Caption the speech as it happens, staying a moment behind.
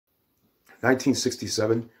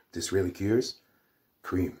1967, Disraeli Gears,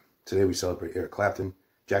 Cream. Today we celebrate Eric Clapton,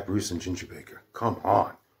 Jack Bruce, and Ginger Baker. Come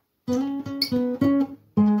on.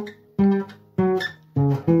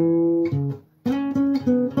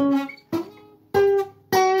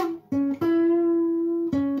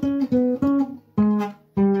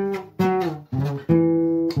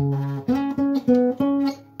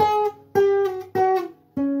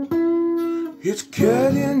 It's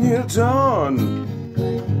getting here done.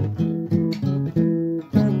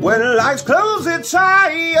 When lights close its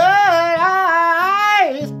eyes,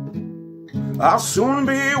 I'll soon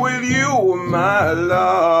be with you, my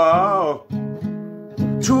love,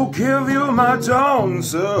 to give you my dawn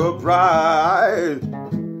surprise.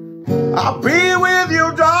 I'll be with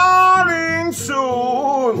you, darling,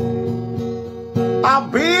 soon. I'll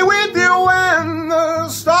be with you when the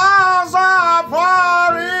stars are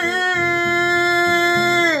parting.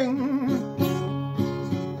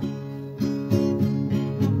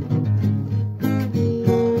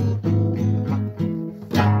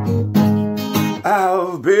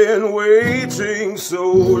 I've been waiting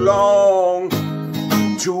so long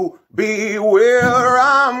to be where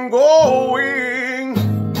I'm going,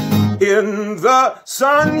 in the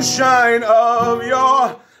sunshine of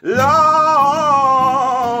your love.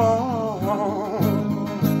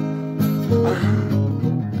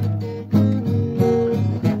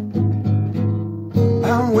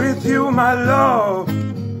 I'm with you, my love,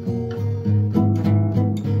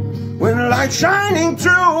 when light's shining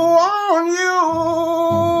through on you.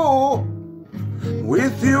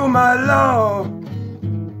 With you, my love,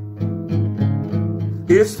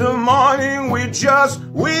 it's the morning we just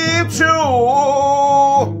weep to.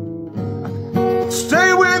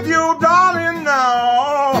 Stay with you, darling,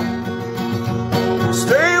 now.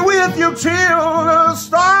 Stay with you till the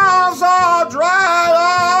stars are dried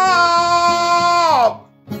up.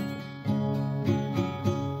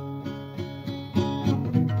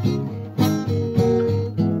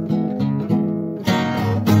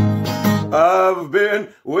 I've been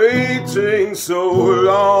waiting so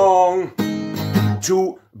long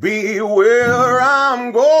to be where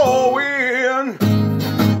I'm going,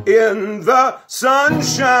 in the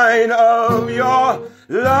sunshine of your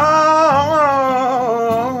love.